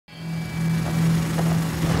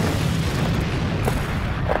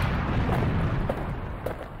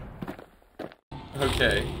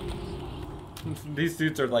These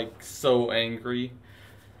dudes are like so angry.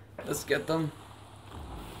 Let's get them.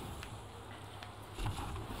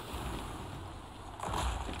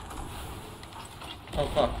 Oh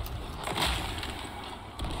fuck.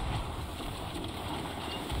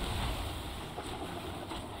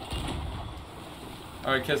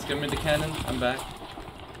 Alright kids, give me the cannon. I'm back.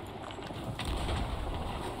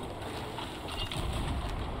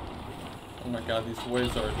 Oh my god, these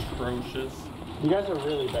waves are atrocious. You guys are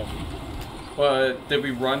really bad. But did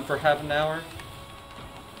we run for half an hour?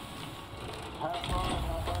 Have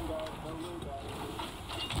fun, guys. Don't lose, guys.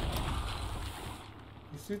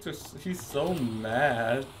 These dudes are, he's so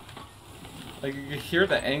mad. Like you could hear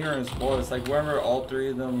the anger in his voice. Like whenever all three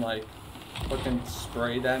of them like fucking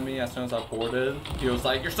sprayed at me as soon as I boarded, he was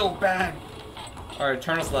like, "You're so bad." All right,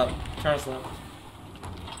 turn us left. Turn us left.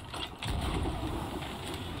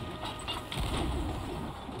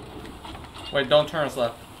 Wait, don't turn us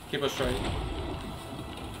left. Keep us straight.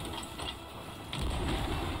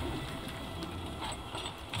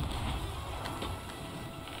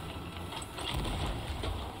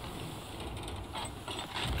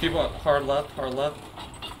 Keep on hard left, hard left.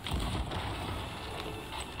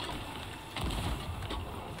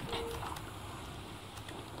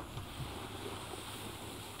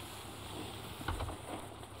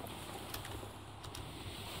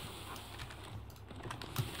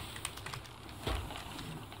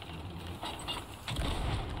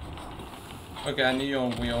 Okay, I need you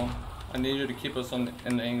on wheel. I need you to keep us on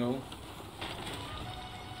in the angle.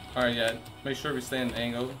 Alright, yeah. Make sure we stay in the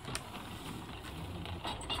angle.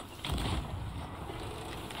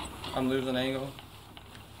 I'm losing angle.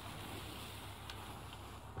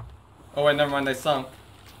 Oh wait, never mind, they sunk.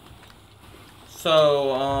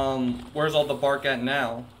 So, where's all the bark at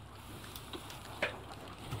now?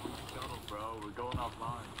 Bro, we're going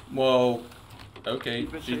offline. Whoa. Okay,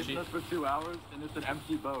 You've been chasing GG. us for 2 hours and it's an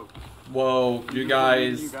empty boat. Whoa, you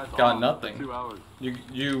guys got nothing. 2 hours.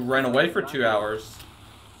 You ran away for 2 hours.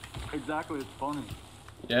 Exactly, it's funny.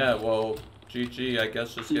 Yeah, well, GG, I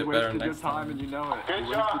guess just get better next time. time. And you know it.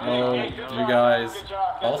 Good job, Well, man. you guys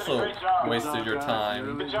also Great job. wasted your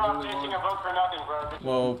time. Good job chasing a boat for nothing, bro.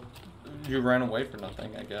 Well, you ran away for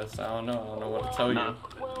nothing, I guess. I don't know what to tell you.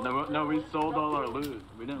 No, we sold all our loot.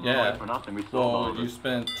 We didn't run Yeah. away for nothing. We sold all Well, of you it.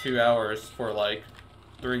 spent 2 hours for like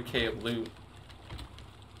 3K of loot.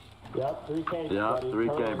 Yep, 3K. Yeah, buddy. 3K,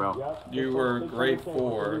 Totally. bro. Yep. You were Big great 3K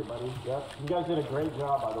for- you, buddy. Yep. You guys did a great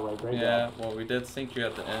job, by the way. Great Yeah, job. well, we did sink you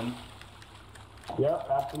at the end. Yep,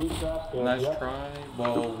 absolute trap. Nice Yep. try.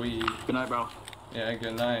 Well, we... Good night, bro. Yeah,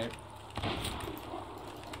 good night.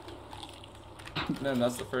 Then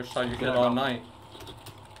that's the first shot you hit Good night, all bro. night.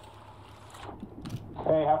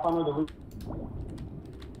 Hey, have fun with the loot.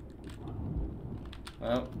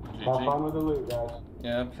 Well, Have GG. fun with the loot, guys.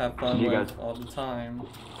 Yep, have fun You with guys. all the time.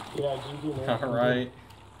 Yeah, GG, man. Alright.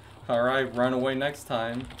 Alright, run away next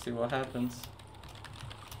time. See what happens.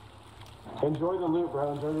 Enjoy the loot,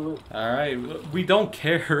 bro. Enjoy the loot. Alright, we don't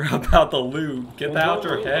care about the loot. Get that out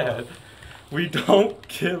your head. We don't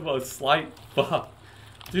give a slight fuck.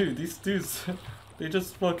 Dude, these dudes, they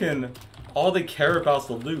just fucking, all they care about is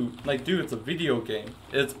the loot. Like, dude, it's a video game.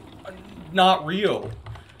 It's not real.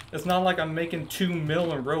 It's not like I'm making 2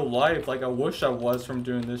 mil in real life like I wish I was from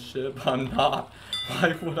doing this shit, but I'm not.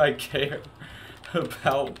 Why would I care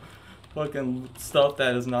about fucking stuff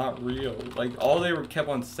that is not real? Like, all they were kept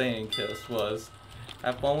on saying, Kiss, was,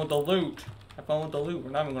 have fun with the loot. Have fun with the loot.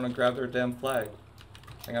 We're not even gonna grab their damn flag.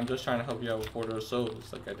 Like, I'm just trying to help you out with Border of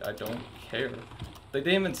Souls. Like, I don't care. They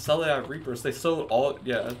didn't even sell it at Reapers. They sold all,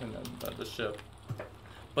 yeah, and then the ship.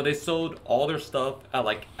 But they sold all their stuff at,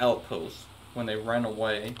 like, Outposts when they ran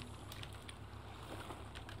away.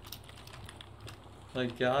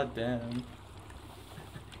 Like, goddamn.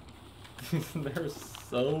 They're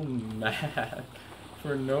so mad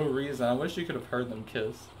for no reason. I wish you could have heard them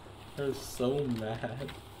kiss. They're so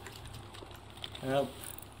mad. Yep.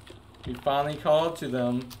 We finally called to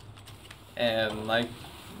them, and like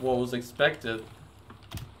what was expected.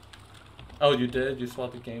 Oh, you did? You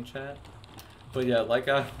swapped the game chat? But yeah, like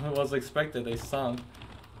I was expected, they sunk.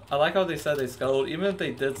 I like how they said they scuttled. Even if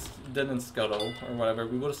they didn't scuttle or whatever,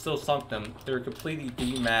 we would have still sunk them. They were completely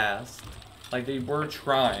demasked. Like, they were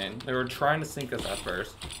trying. They were trying to sink us at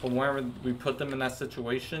first. But whenever we put them in that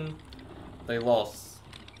situation, they lost.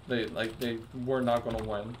 They were not going to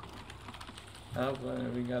win. Oh, but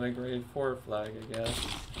we got a grade 4 flag, I guess.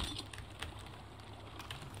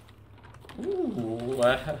 Ooh.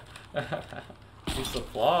 These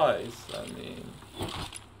supplies, I mean.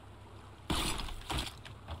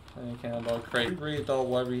 I can't about crate. He really thought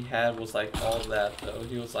what we had was like all that though.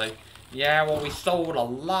 He was like, Yeah, well, we sold a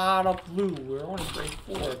lot of loot. We're only grade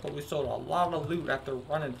 4, but we sold a lot of loot after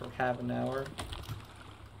running for half an hour.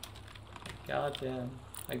 God damn.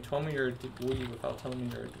 Like, told me you're a dweeb without telling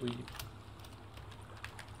me you're a dweeb.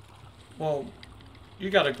 Well, you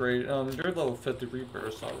got a grade, you're level 50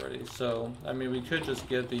 rebirths already, so, I mean, we could just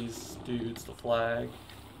give these dudes the flag.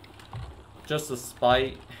 Just to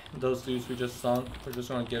spite those dudes we just sunk, we're just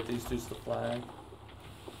gonna give these dudes the flag.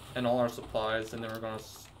 And all our supplies, and then we're gonna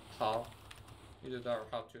hop. Either that or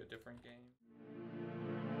hop to a different game.